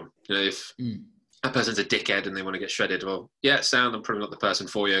comes from. You know, if a person's a dickhead and they want to get shredded, well, yeah, sound, I'm probably not the person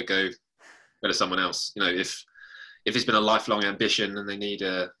for you. Go to someone else. You know, if it's been a lifelong ambition and they need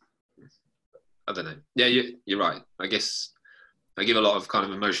I don't know. Yeah, you're right. I guess I give a lot of kind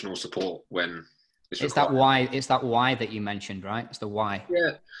of emotional support when it's required. It's that why that you mentioned, right? It's the why.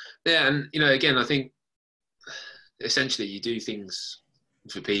 Yeah, and you know, again, I think essentially you do things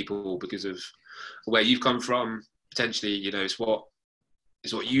for people because of where you've come from. Potentially, you know, it's what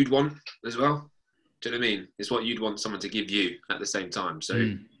you'd want as well. Do you know what I mean? It's what you'd want someone to give you at the same time. So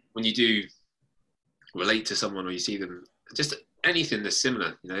when you do relate to someone or you see them, just anything that's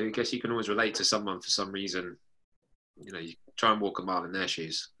similar, you know, I guess you can always relate to someone for some reason. You know, you try and walk a mile in their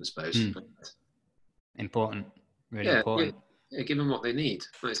shoes, I suppose. Important, really important. Yeah, give them what they need.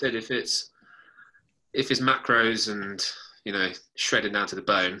 Like I said, if it's macros and, you know, shredded down to the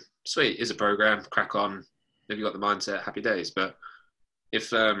bone, sweet, here's a program, crack on. If you've got the mindset, happy days. But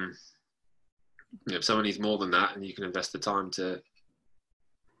if you know, if someone needs more than that and you can invest the time to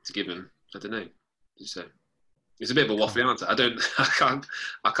give them, I don't know. So it's a bit of a waffly answer.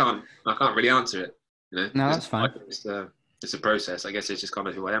 I can't really answer it. You know? No, that's fine. It's a process. I guess it's just kind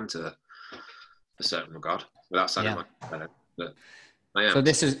of who I am to a certain regard, without sounding like better. But I am. So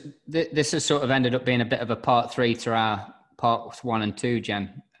this has sort of ended up being a bit of a part 3 to our parts 1 and 2,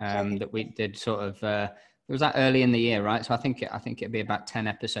 Jen, that we did sort of. It was that early in the year, right? So I think it'd be about 10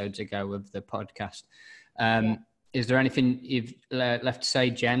 episodes ago of the podcast. Is there anything you've left to say,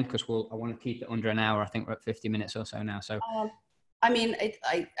 Jen? Because I want to keep it under an hour. I think we're at 50 minutes or so now. So, I mean,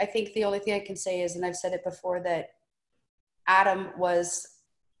 I think the only thing I can say is, and I've said it before, that Adam was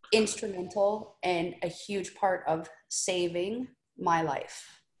instrumental and a huge part of saving my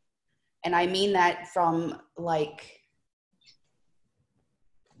life. And I mean that from, like,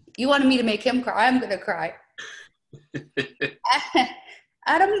 you wanted me to make him cry, I'm going to cry.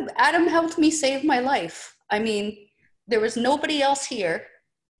 Adam helped me save my life. I mean, there was nobody else here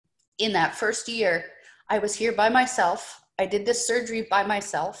in that first year. I was here by myself. I did this surgery by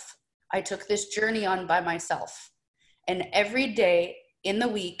myself. I took this journey on by myself. And every day in the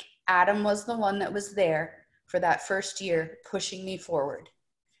week, Adam was the one that was there for that first year, pushing me forward.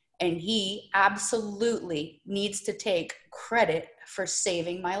 And he absolutely needs to take credit for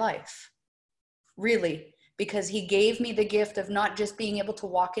saving my life. Really. Because he gave me the gift of not just being able to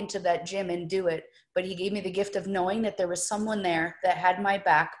walk into that gym and do it, but he gave me the gift of knowing that there was someone there that had my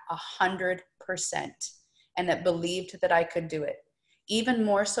back 100% and that believed that I could do it. even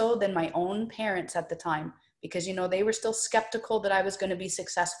more so than my own parents at the time, because, you know, they were still skeptical that I was going to be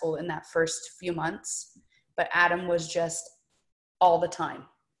successful in that first few months. But Adam was just all the time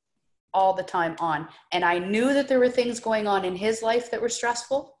on. And I knew that there were things going on in his life that were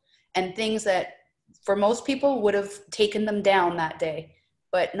stressful and things that for most people would have taken them down that day.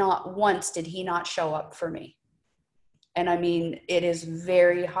 But not once did he not show up for me. And I mean, it is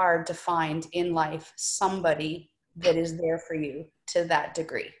very hard to find in life somebody that is there for you to that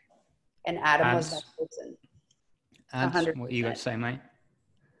degree. And Adam was that person. What you got to say, mate?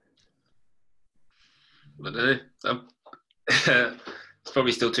 I don't know. It's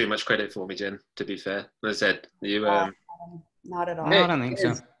probably still too much credit for me, Jen, to be fair. As I said, you... not at all. No, I don't think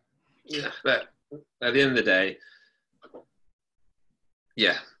so. Yeah, but at the end of the day,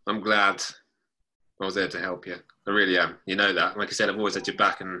 yeah, I'm glad I was there to help you. I really am. You know that. Like I said, I've always had your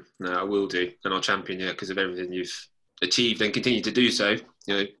back, and I will do, and I'll champion you because of everything you've achieved and continue to do so.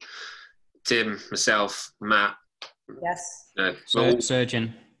 You know, Tim, myself, Matt. Yes.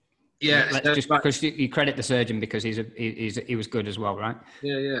 Surgeon. Yeah. Because you credit the surgeon because he was good as well, right?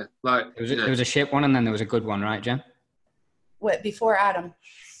 Yeah. Like there was a shit one and then there was a good one, right, Jen? What, before Adam?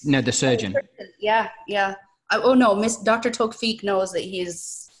 No, the surgeon. Yeah. Miss Dr. Tokfik knows that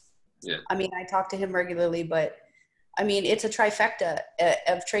he's. Yeah. I mean, I talk to him regularly, but I mean, it's a trifecta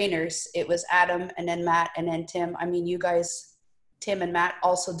of trainers. It was Adam and then Matt and then Tim. I mean, you guys, Tim and Matt,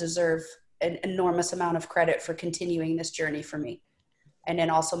 also deserve an enormous amount of credit for continuing this journey for me. And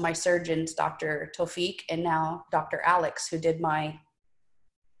then also my surgeons, Dr. Tofik and now Dr. Alex, who did my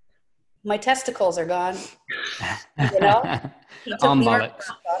testicles are gone. You know?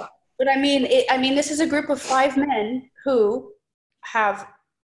 But I mean, this is a group of 5 men who have,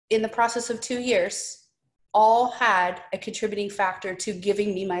 in the process of 2 years, all had a contributing factor to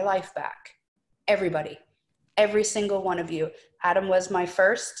giving me my life back. Everybody, every single one of you. Adam was my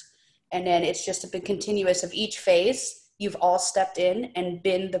first, and then it's just been continuous of each phase. You've all stepped in and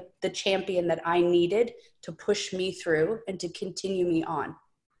been the champion that I needed to push me through and to continue me on.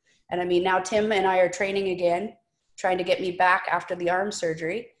 And I mean, now Tim and I are training again, trying to get me back after the arm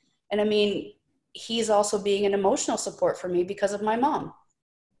surgery. And I mean, he's also being an emotional support for me because of my mom.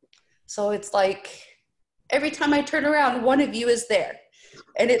 So it's like, every time I turn around, one of you is there.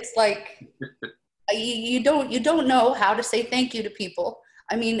 And it's like, you don't know how to say thank you to people.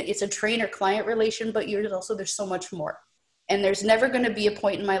 I mean, it's a trainer-client relation, but there's so much more. And there's never going to be a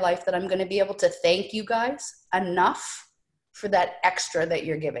point in my life that I'm going to be able to thank you guys enough for that extra that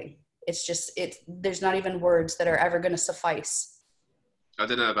you're giving. There's not even words that are ever going to suffice. I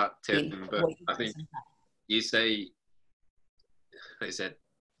don't know about Tim, but I think you say, like I said,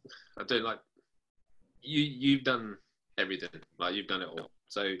 I don't like, you've done everything, like you've done it all.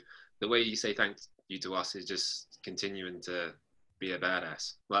 So the way you say thank you to us is just continuing to be a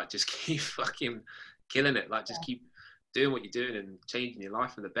badass. Like, just keep fucking killing it. Like, just keep doing what you're doing and changing your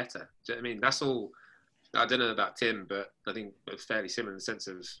life for the better. Do you know what I mean? That's all. I don't know about Tim, but I think it's fairly similar in the sense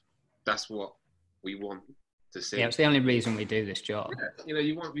of that's what we want to see. Yeah, it's the only reason we do this job. Yeah,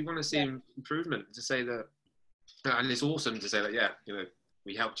 you know, we want to see improvement, to say that, and it's awesome to say that, yeah, you know,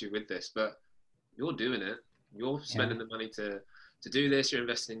 we helped you with this, but you're doing it. You're spending the money to do this. You're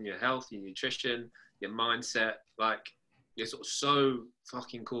investing in your health, your nutrition, your mindset. Like, it's sort of so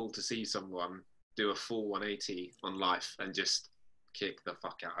fucking cool to see someone do a full 180 on life and just kick the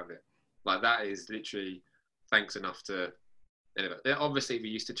fuck out of it. Like, that is literally thanks enough to, anyway, obviously we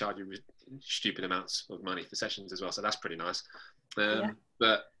used to charge you stupid amounts of money for sessions as well, so that's pretty nice.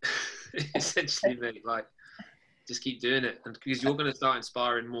 But essentially, mate, like, just keep doing it, and because you're going to start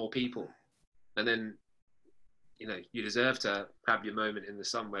inspiring more people, and then, you know, you deserve to have your moment in the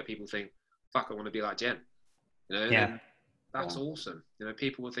sun where people think, fuck, I want to be like Jen, you know. And that's awesome. You know,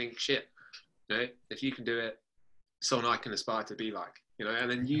 people will think, shit, you know, if you can do it, someone I can aspire to be like, you know,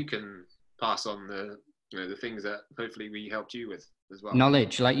 and then you can pass on the, you know, the things that hopefully we helped you with as well.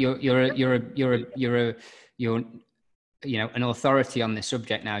 Knowledge, like you're you know, an authority on this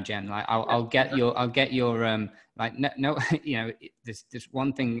subject now, Jen. Like, I'll get your like, no, you know, there's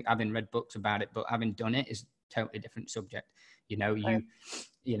one thing, having read books about it, but having done it is a totally different subject. You know,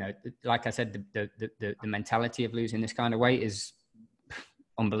 you know, like I said, the mentality of losing this kind of weight is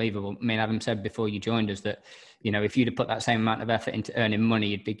unbelievable. I mean, Adam said before you joined us that, you know, if you'd have put that same amount of effort into earning money,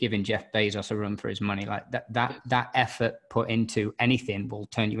 you'd be giving Jeff Bezos a run for his money. Like, that effort put into anything will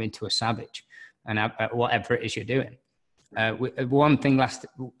turn you into a savage, and whatever it is you're doing. One thing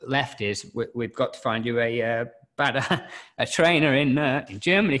left is we've got to find you a trainer in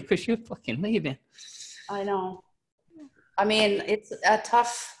Germany, because you're fucking leaving. I know. I mean, it's a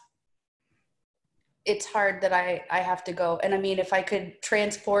tough. it's hard that I have to go. And I mean, if I could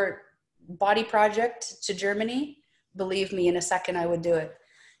transport Body Project to Germany, believe me, in a second I would do it.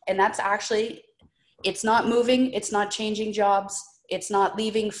 And that's actually, it's not moving, it's not changing jobs, it's not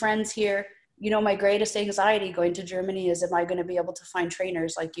leaving friends here. You know, my greatest anxiety going to Germany is, am I going to be able to find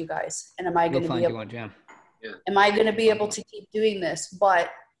trainers like you guys? And am I going to be able, am I going to be able to keep doing this?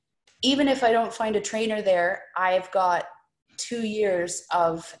 But even if I don't find a trainer there, I've got 2 years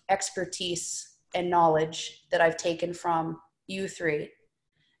of expertise and knowledge that I've taken from you three,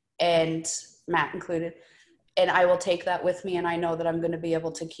 and Matt included. And I will take that with me, and I know that I'm going to be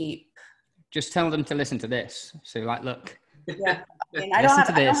able to keep. Just tell them to listen to this. So like, look. Yeah. I mean, I don't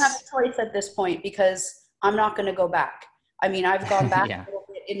have a choice at this point, because I'm not going to go back. I mean, I've gone back a little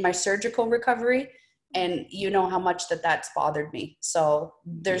bit in my surgical recovery, and you know how much that's bothered me. So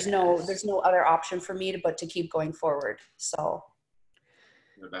there's no other option for me but to keep going forward. So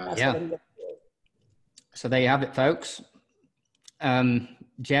that's what I'm going to do. So there you have it, folks. Jen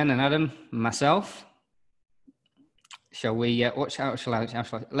and Adam, myself. Shall we? Let's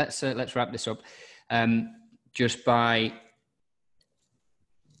wrap this up. Just by,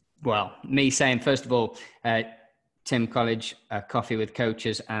 me saying, first of all, Tim College, Coffee with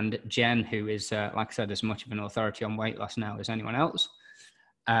Coaches, and Jen, who is, like I said, as much of an authority on weight loss now as anyone else.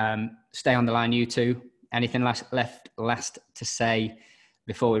 Stay on the line, you two. Anything last to say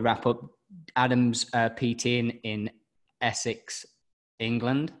before we wrap up? Adam's PT in Essex,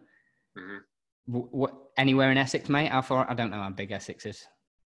 England. Mm-hmm. Anywhere in Essex, mate? How far? I don't know how big Essex is.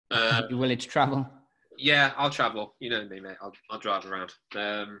 You willing to travel? Yeah, I'll travel. You know me, mate. I'll drive around.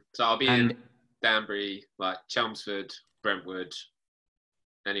 So I'll be in Danbury, like Chelmsford, Brentwood,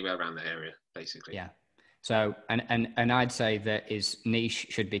 anywhere around the area, basically. Yeah. So, and I'd say that his niche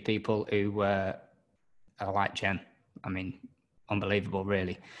should be people who are like Jen. I mean, unbelievable,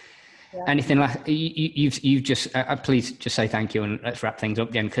 really. Yeah. Anything like you've just please just say thank you and let's wrap things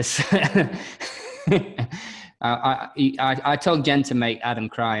up, Jen, because I told Jen to make Adam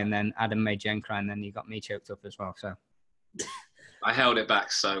cry, and then Adam made Jen cry, and then you got me choked up as well. So I held it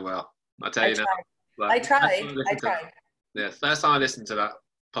back so well. I tell you now. I tried. Yeah, first time I listened to that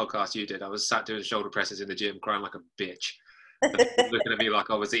podcast you did, I was sat doing shoulder presses in the gym, crying like a bitch, looking at me like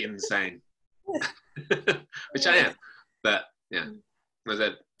I was insane, which I am. But yeah, as I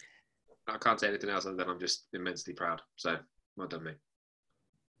said, I can't say anything else other than I'm just immensely proud. So well done, mate.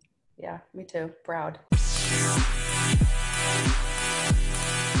 Yeah, me too. Proud.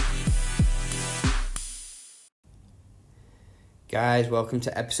 Guys, welcome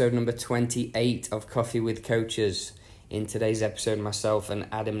to episode number 28 of Coffee with Coaches. In today's episode, myself and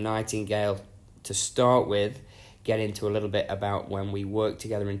Adam Nightingale, to start with, get into a little bit about when we worked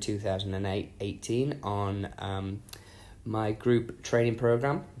together in 2018 on my group training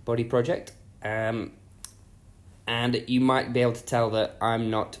program, Body Project. And you might be able to tell that I'm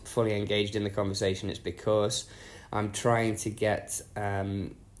not fully engaged in the conversation. It's because I'm trying to get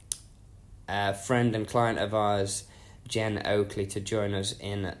a friend and client of ours, Jen Oakley, to join us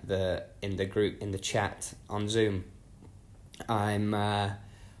in the group, in the chat on Zoom. I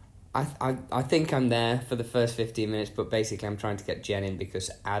think I'm there for the first 15 minutes, but basically I'm trying to get Jen in because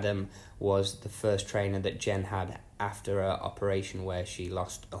Adam was the first trainer that Jen had after her operation where she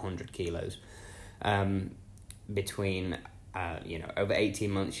lost 100 kilos. Between over 18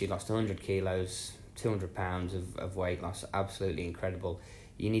 months, she lost 100 kilos, 200 pounds of weight loss. Absolutely incredible.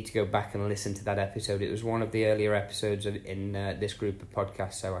 You need to go back and listen to that episode. It was one of the earlier episodes in this group of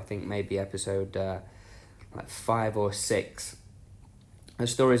podcasts, so I think maybe episode 5 or 6. Her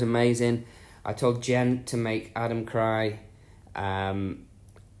story's amazing. I told Jen to make Adam cry, and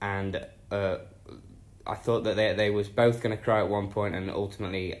I thought that they was both going to cry at one point, and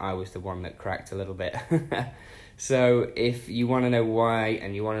ultimately I was the one that cracked a little bit. So if you want to know why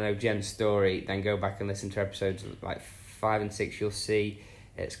and you want to know Jen's story, then go back and listen to episodes like 5 and 6. You'll see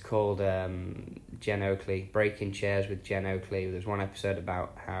it's called Jen Oakley, Breaking Chairs with Jen Oakley. There's one episode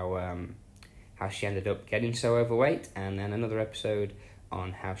about how she ended up getting so overweight, and then another episode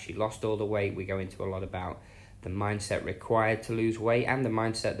on how she lost all the weight. We go into a lot about the mindset required to lose weight and the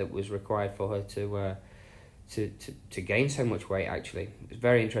mindset that was required for her to gain so much weight. Actually, it's a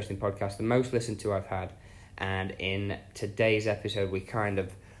very interesting podcast, the most listened to I've had. And in today's episode, we kind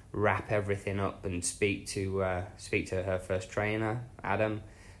of wrap everything up and speak to her first trainer, Adam,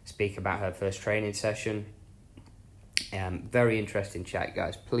 speak about her first training session. Very interesting chat,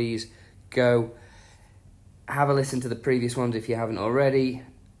 guys. Please go have a listen to the previous ones if you haven't already,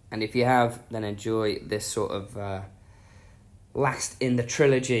 and if you have, then enjoy this sort of last in the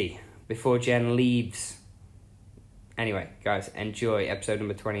trilogy before Jen leaves Anyway, guys, enjoy episode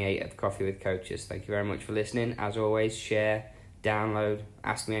number 28 of Coffee with Coaches. Thank you very much for listening. As always, share, download,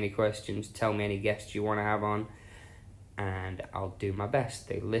 ask me any questions, tell me any guests you want to have on, and I'll do my best.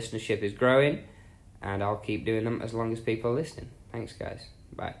 The listenership is growing, and I'll keep doing them as long as people are listening. Thanks, guys.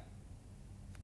 Bye.